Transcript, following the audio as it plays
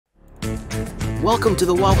Welcome to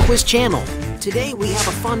the wildest channel. Today we have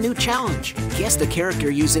a fun new challenge. Guess the character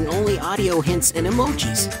using only audio hints and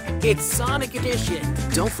emojis. It's Sonic Edition.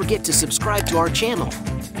 Don't forget to subscribe to our channel.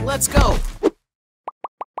 Let's go!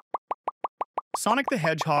 Sonic the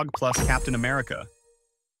Hedgehog plus Captain America.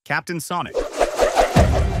 Captain Sonic.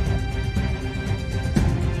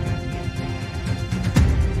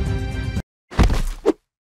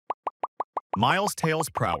 Miles Tails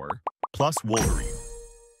Prower plus Wolverine.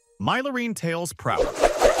 Mylarine Tails Prower.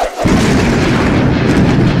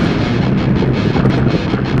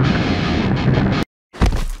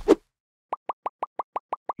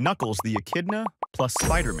 Knuckles the Echidna plus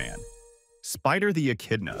Spider-Man. Spider the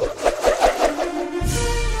Echidna.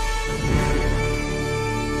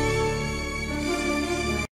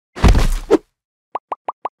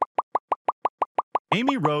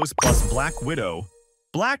 Amy Rose plus Black Widow.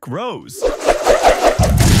 Black Rose.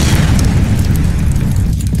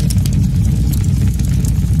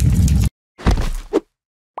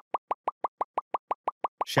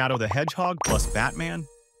 Shadow the Hedgehog plus Batman.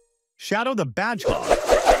 Shadow the Badgehog.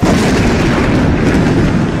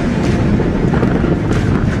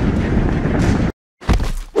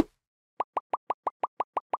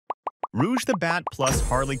 Rouge the Bat plus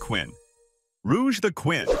Harley Quinn. Rouge the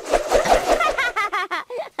Quinn.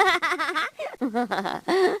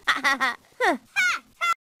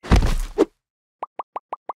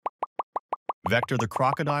 Vector the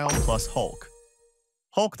Crocodile plus Hulk.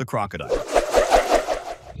 Hulk the Crocodile.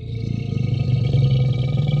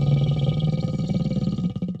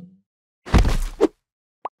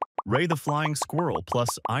 Ray the Flying Squirrel plus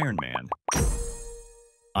Iron Man.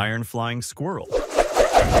 Iron Flying Squirrel.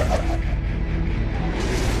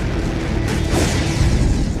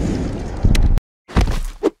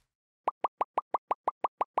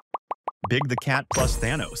 Big the Cat plus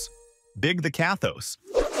Thanos. Big the Cathos.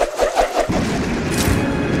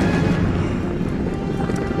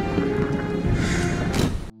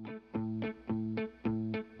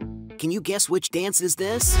 Can you guess which dance is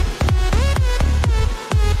this?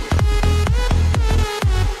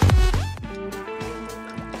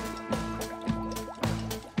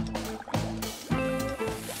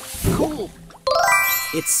 Cool!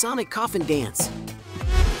 It's Sonic Coffin Dance.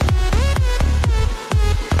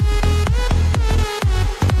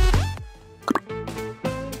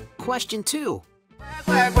 Question 2.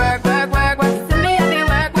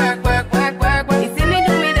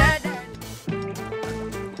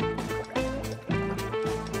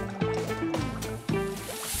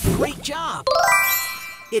 Great job!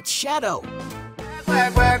 It's Shadow.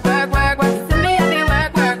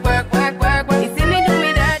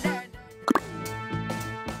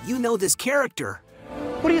 You know this character.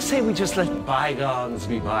 What do you say we just let bygones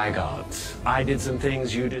be bygones? I did some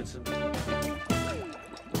things, you did some things.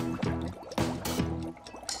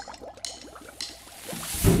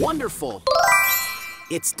 Wonderful!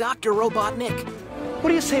 It's Dr. Robotnik. What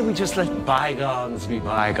do you say we just let bygones be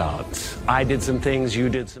bygones? I did some things, you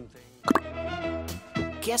did some things.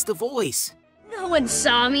 Guess the voice. No one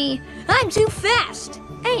saw me. I'm too fast.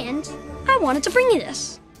 And I wanted to bring you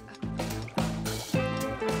this.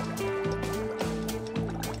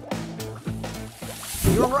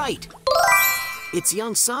 You're right. It's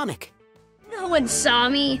young Sonic. No one saw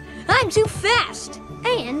me. I'm too fast.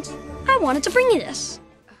 And I wanted to bring you this.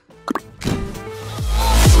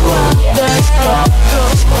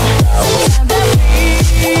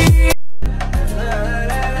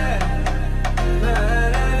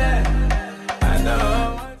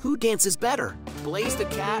 Who dances better, Blaze the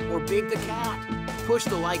Cat or Big the Cat? Push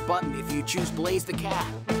the like button if you choose Blaze the Cat.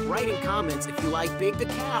 Write in comments if you like Big the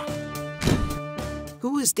Cat.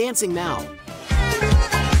 Who is dancing now?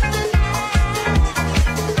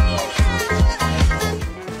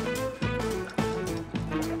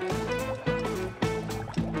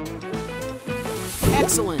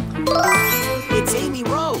 Excellent! It's Amy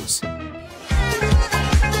Rose.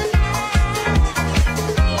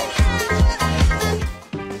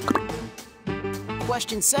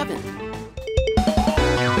 Question 7.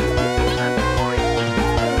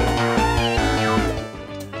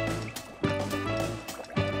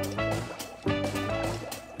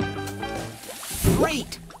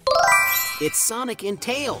 Great! It's Sonic and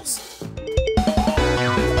Tails.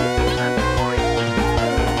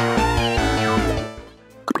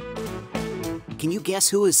 Can you guess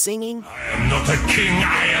who is singing? I am not a king,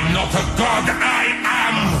 I am not a god, I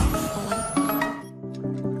am!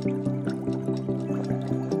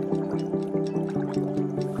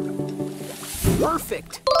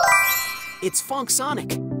 Perfect! It's Funk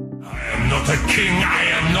Sonic. I am not a king, I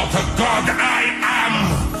am not a god, I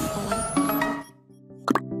am!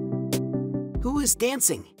 Who is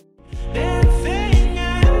dancing?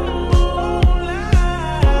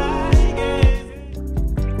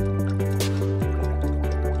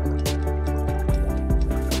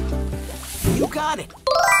 You got it!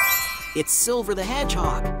 It's Silver the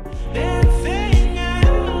Hedgehog.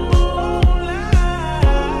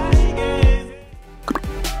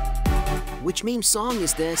 Which meme song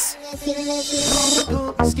is this?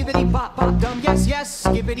 Skibbity bop bop dum, yes yes,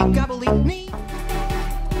 skibbity gobbly me.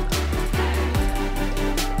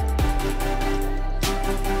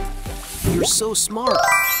 You're so smart.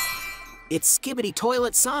 It's Skibbity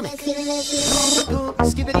Toilet Sonic.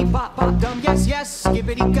 Skibbity bop bop dum, yes yes,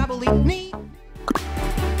 skibbity gobbly me.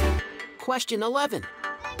 Question 11.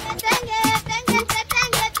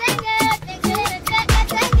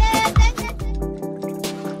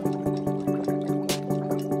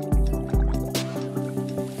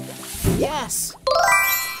 Yes!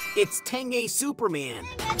 It's Tenge Superman.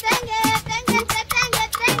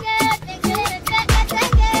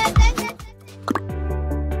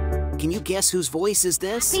 Can you guess whose voice is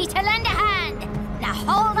this? Happy to lend a hand. Now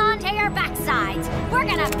hold on to your backsides. We're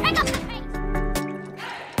gonna pick up the pace.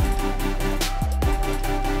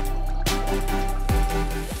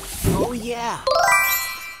 Oh yeah!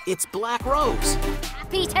 It's Black Rose.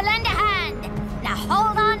 Happy to lend a hand. Now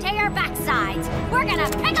hold on to your backsides. We're gonna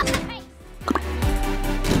pick up the pace.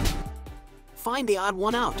 Find the odd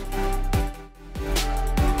one out.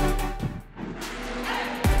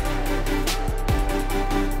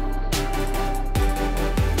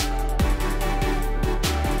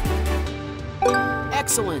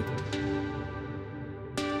 Excellent!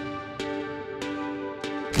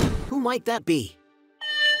 Who might that be?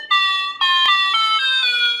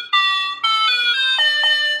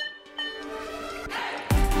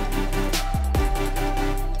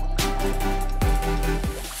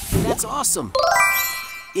 That's awesome!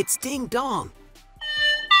 It's Ding Dong!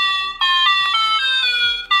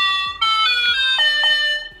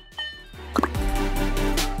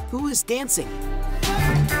 Who is dancing?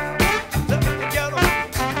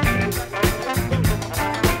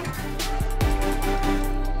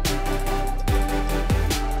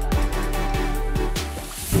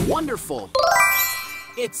 Wonderful!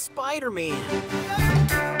 It's Spider-Man!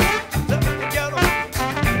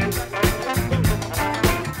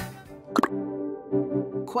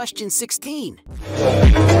 Question 16.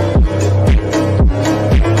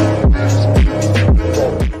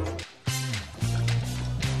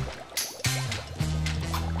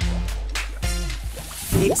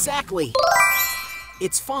 Exactly!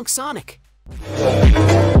 It's Funk Sonic!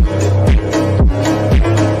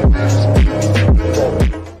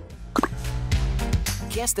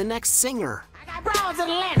 Guess the next singer. I got bras in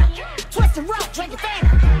Atlanta, twisted rope, drinking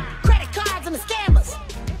Fanta, credit cards and the scammers.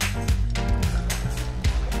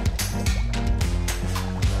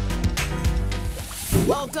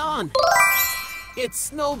 Well done! It's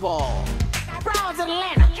Snowball! Got bras in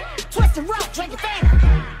Atlanta, twisted rope, drinking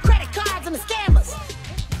Fanta, credit cards and the scammers.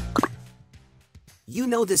 You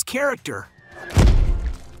know this character.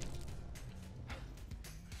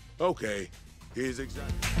 Okay, here's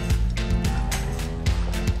exactly.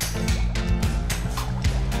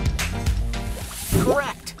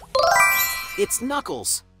 Correct! It's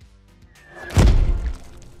Knuckles.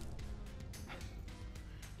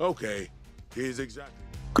 Okay, here's exactly.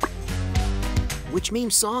 Which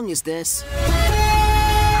meme song is this?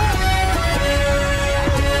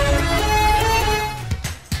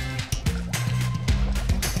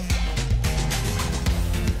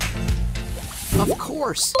 Of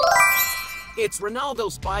course! It's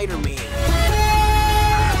Ronaldo Spider-Man.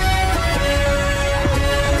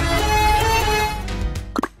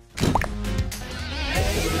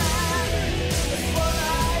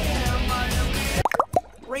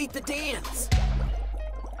 Rate the dance!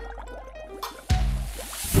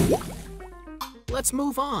 Let's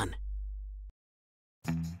move on.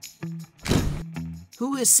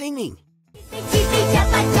 Who is singing?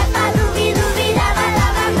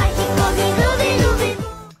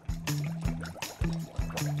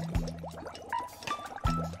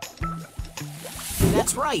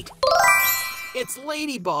 That's right. It's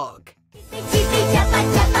Ladybug.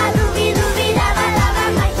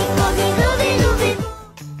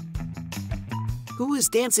 Who is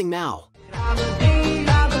dancing now?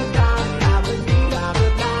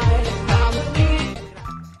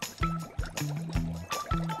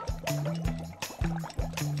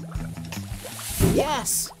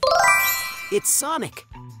 Yes! It's Sonic!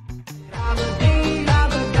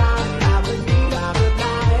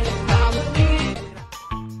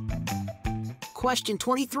 Question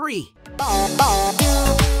 23.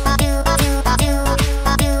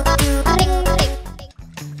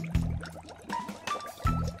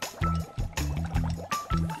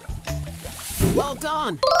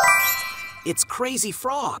 on. It's Crazy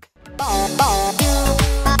Frog.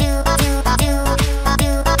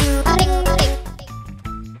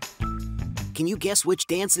 Can you guess which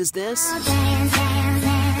dance is this?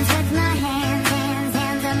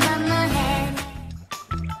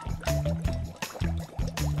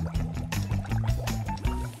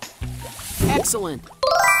 Excellent.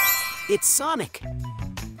 It's Sonic.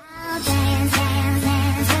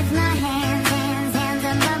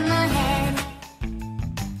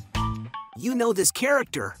 You know this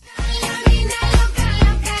character.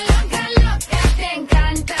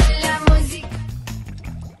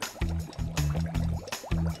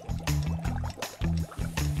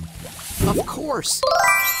 Of course.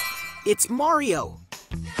 It's Mario.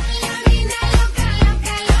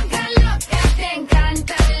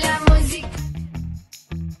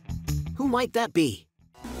 Who might that be?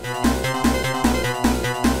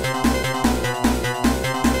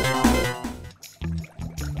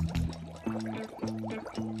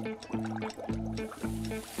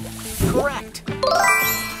 Correct.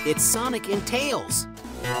 It's Sonic and Tails.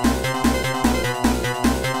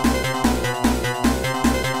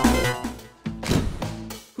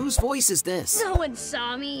 Whose voice is this? No one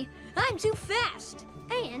saw me. I'm too fast.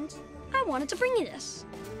 And I wanted to bring you this.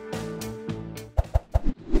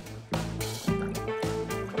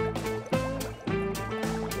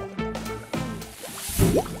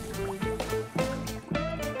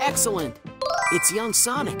 Excellent. It's young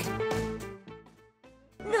Sonic.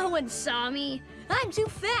 No one saw me. I'm too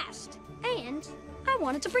fast. And I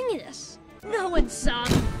wanted to bring you this. No one saw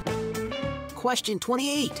me. Question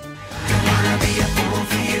 28.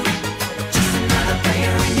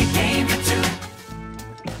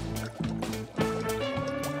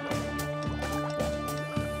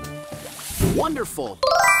 Wonderful.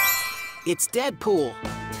 It's Deadpool.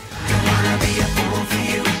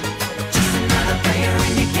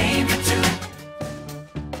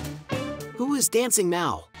 Who is dancing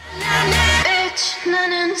now?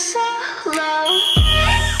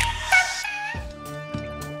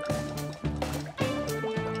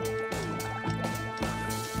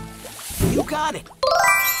 You got it.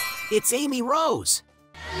 It's Amy Rose.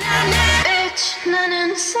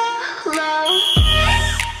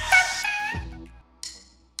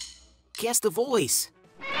 Guess the voice.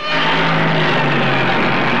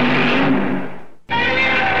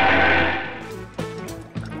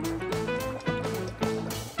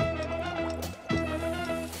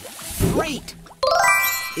 Great!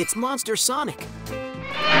 It's Monster Sonic.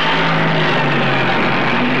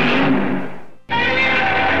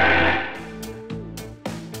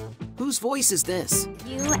 Whose voice is this?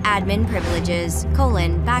 You admin privileges, /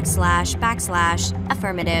 /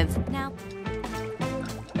 affirmative. Now.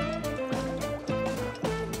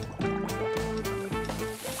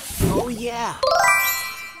 Oh yeah!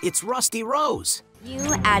 It's Rusty Rose. You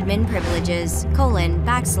admin privileges, /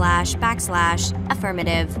 /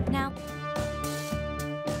 affirmative. Now.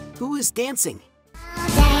 Who is dancing?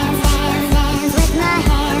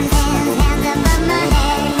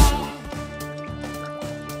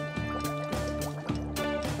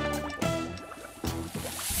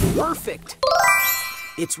 Perfect!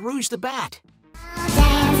 It's Rouge the Bat.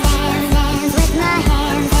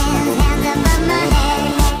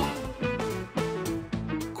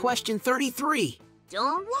 Question 33.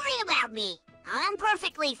 Don't worry about me. I'm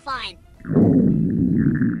perfectly fine.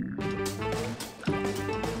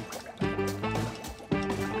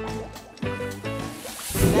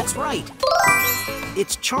 That's right.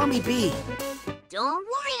 It's Charmy Bee. Don't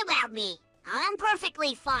worry about me. I'm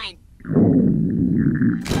perfectly fine.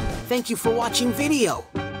 Thank you for watching video.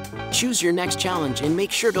 Choose your next challenge and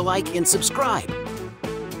make sure to like and subscribe.